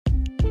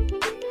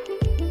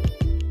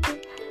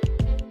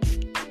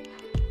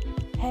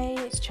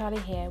it's Charlie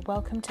here.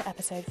 Welcome to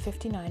episode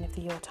 59 of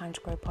the Your Time to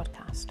Grow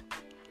podcast.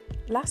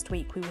 Last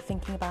week we were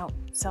thinking about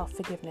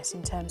self-forgiveness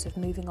in terms of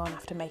moving on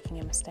after making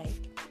a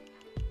mistake.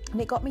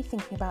 And it got me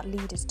thinking about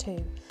leaders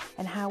too,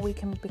 and how we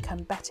can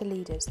become better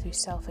leaders through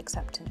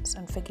self-acceptance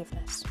and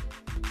forgiveness.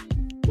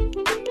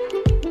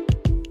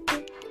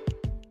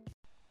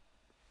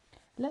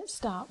 Let's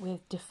start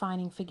with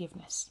defining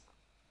forgiveness.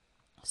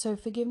 So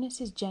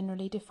forgiveness is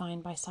generally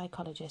defined by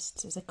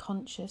psychologists as a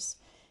conscious,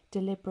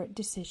 deliberate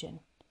decision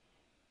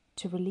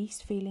to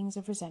release feelings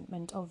of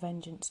resentment or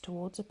vengeance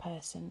towards a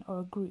person or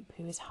a group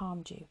who has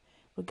harmed you,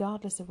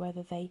 regardless of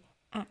whether they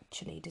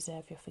actually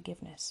deserve your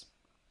forgiveness.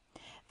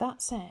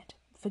 That said,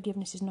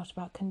 forgiveness is not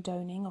about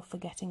condoning or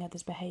forgetting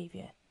others'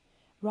 behaviour.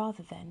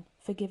 Rather than,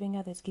 forgiving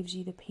others gives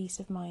you the peace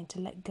of mind to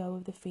let go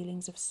of the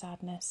feelings of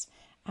sadness,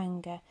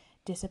 anger,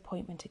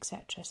 disappointment,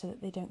 etc., so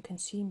that they don't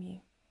consume you.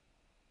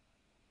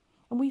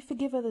 And we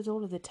forgive others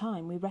all of the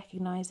time. We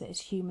recognise that as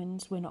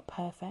humans we're not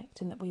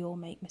perfect and that we all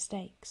make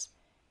mistakes.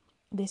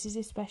 This is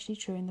especially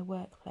true in the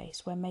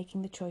workplace, where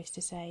making the choice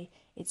to say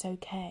it's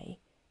okay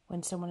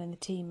when someone in the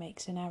team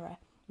makes an error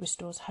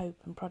restores hope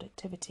and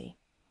productivity.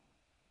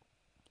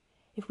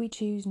 If we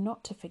choose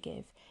not to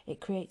forgive,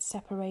 it creates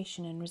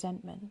separation and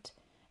resentment,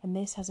 and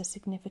this has a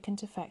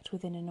significant effect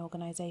within an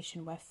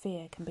organisation where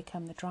fear can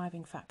become the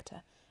driving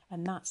factor,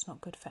 and that's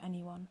not good for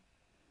anyone.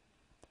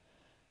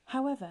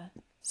 However,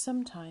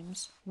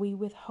 sometimes we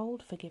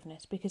withhold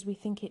forgiveness because we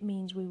think it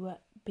means we will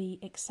be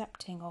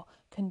accepting or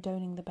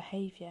condoning the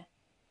behaviour.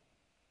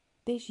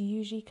 This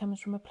usually comes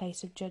from a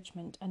place of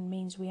judgment and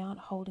means we aren't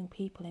holding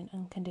people in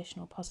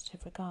unconditional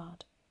positive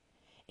regard.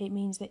 It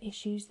means that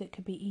issues that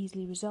could be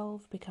easily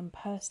resolved become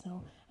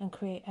personal and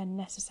create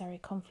unnecessary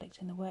conflict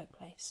in the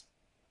workplace.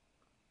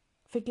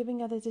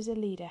 Forgiving others as a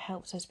leader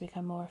helps us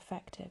become more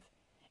effective.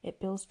 It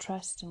builds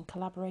trust and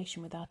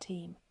collaboration with our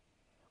team.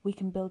 We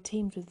can build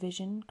teams with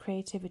vision,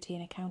 creativity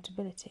and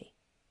accountability.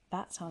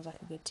 That sounds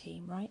like a good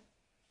team, right?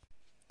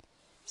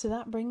 So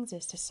that brings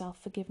us to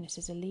self-forgiveness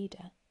as a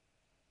leader.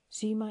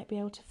 So you might be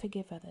able to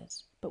forgive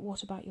others, but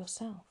what about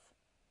yourself?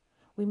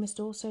 We must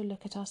also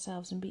look at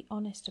ourselves and be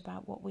honest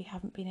about what we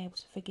haven't been able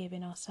to forgive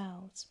in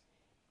ourselves.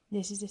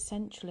 This is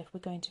essential if we're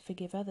going to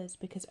forgive others,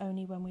 because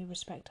only when we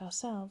respect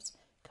ourselves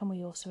can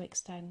we also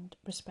extend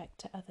respect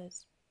to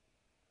others.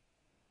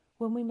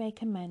 When we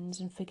make amends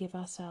and forgive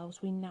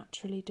ourselves, we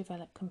naturally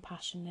develop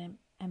compassion and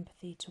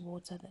empathy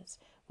towards others,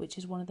 which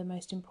is one of the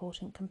most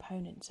important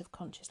components of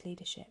conscious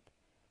leadership.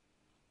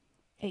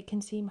 It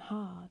can seem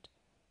hard,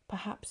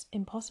 perhaps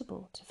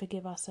impossible, to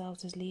forgive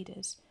ourselves as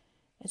leaders,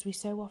 as we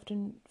so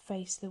often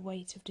face the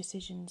weight of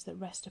decisions that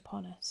rest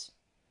upon us.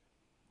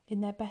 In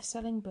their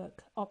best-selling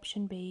book,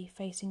 Option B,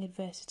 Facing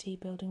Adversity,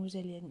 Building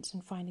Resilience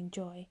and Finding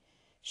Joy,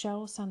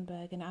 Sheryl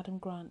Sandberg and Adam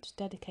Grant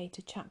dedicate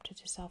a chapter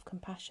to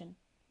self-compassion.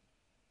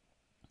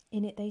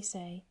 In it they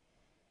say,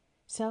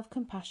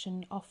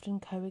 self-compassion often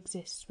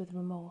coexists with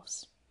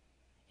remorse.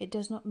 It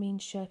does not mean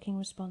shirking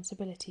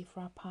responsibility for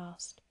our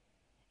past.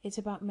 It's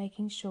about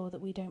making sure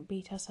that we don't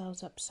beat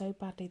ourselves up so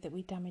badly that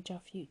we damage our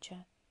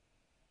future.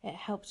 It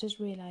helps us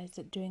realise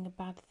that doing a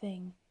bad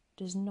thing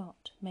does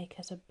not make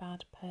us a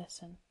bad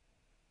person.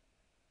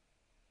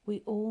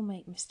 We all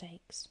make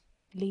mistakes,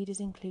 leaders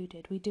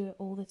included. We do it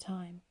all the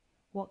time.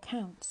 What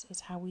counts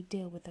is how we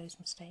deal with those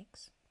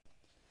mistakes.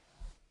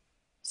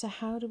 So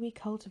how do we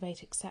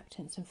cultivate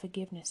acceptance and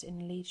forgiveness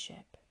in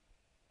leadership?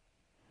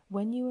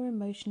 When you are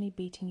emotionally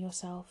beating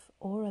yourself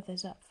or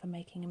others up for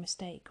making a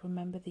mistake,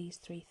 remember these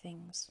three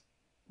things.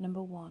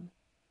 Number 1,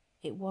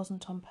 it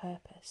wasn't on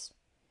purpose.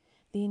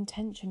 The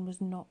intention was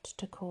not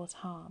to cause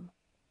harm.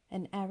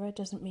 An error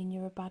doesn't mean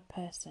you're a bad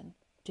person,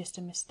 just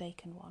a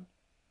mistaken one.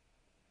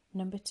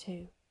 Number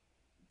 2,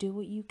 do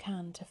what you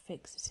can to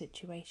fix the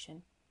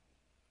situation.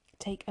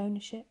 Take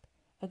ownership,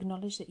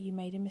 acknowledge that you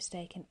made a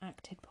mistake and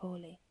acted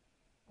poorly.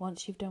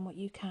 Once you've done what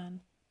you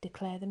can,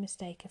 declare the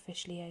mistake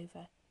officially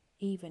over,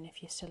 even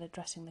if you're still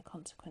addressing the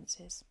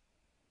consequences.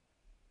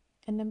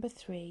 And number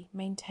 3,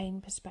 maintain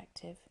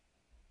perspective.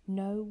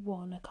 No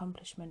one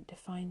accomplishment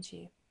defines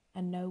you,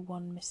 and no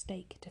one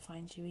mistake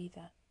defines you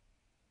either.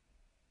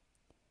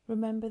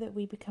 Remember that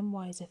we become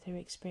wiser through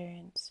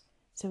experience,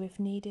 so if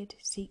needed,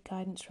 seek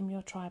guidance from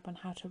your tribe on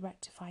how to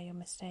rectify your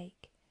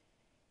mistake.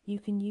 You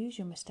can use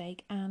your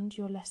mistake and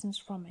your lessons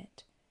from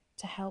it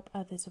to help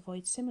others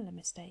avoid similar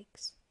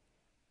mistakes.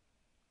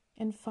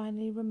 And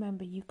finally,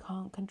 remember you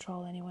can't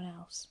control anyone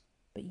else,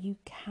 but you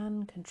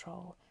can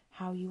control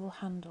how you will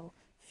handle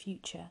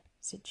future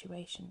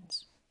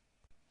situations.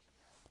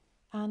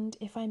 And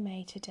if I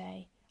may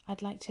today,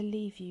 I'd like to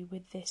leave you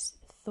with this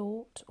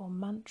thought or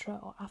mantra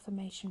or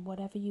affirmation,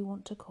 whatever you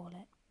want to call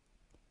it.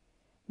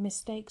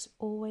 Mistakes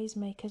always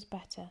make us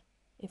better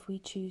if we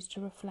choose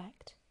to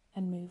reflect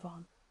and move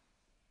on.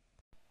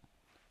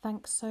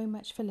 Thanks so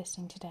much for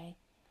listening today.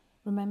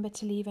 Remember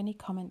to leave any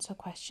comments or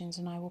questions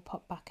and I will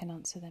pop back and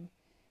answer them.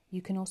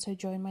 You can also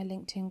join my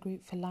LinkedIn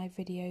group for live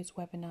videos,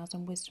 webinars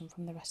and wisdom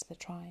from the rest of the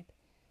tribe.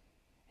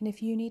 And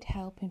if you need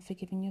help in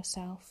forgiving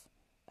yourself,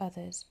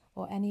 others,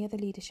 or any other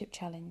leadership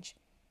challenge,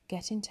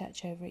 get in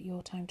touch over at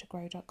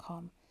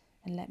yourtimetogrow.com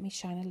and let me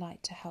shine a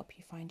light to help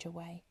you find your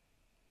way.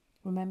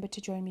 Remember to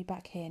join me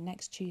back here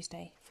next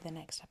Tuesday for the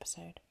next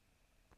episode.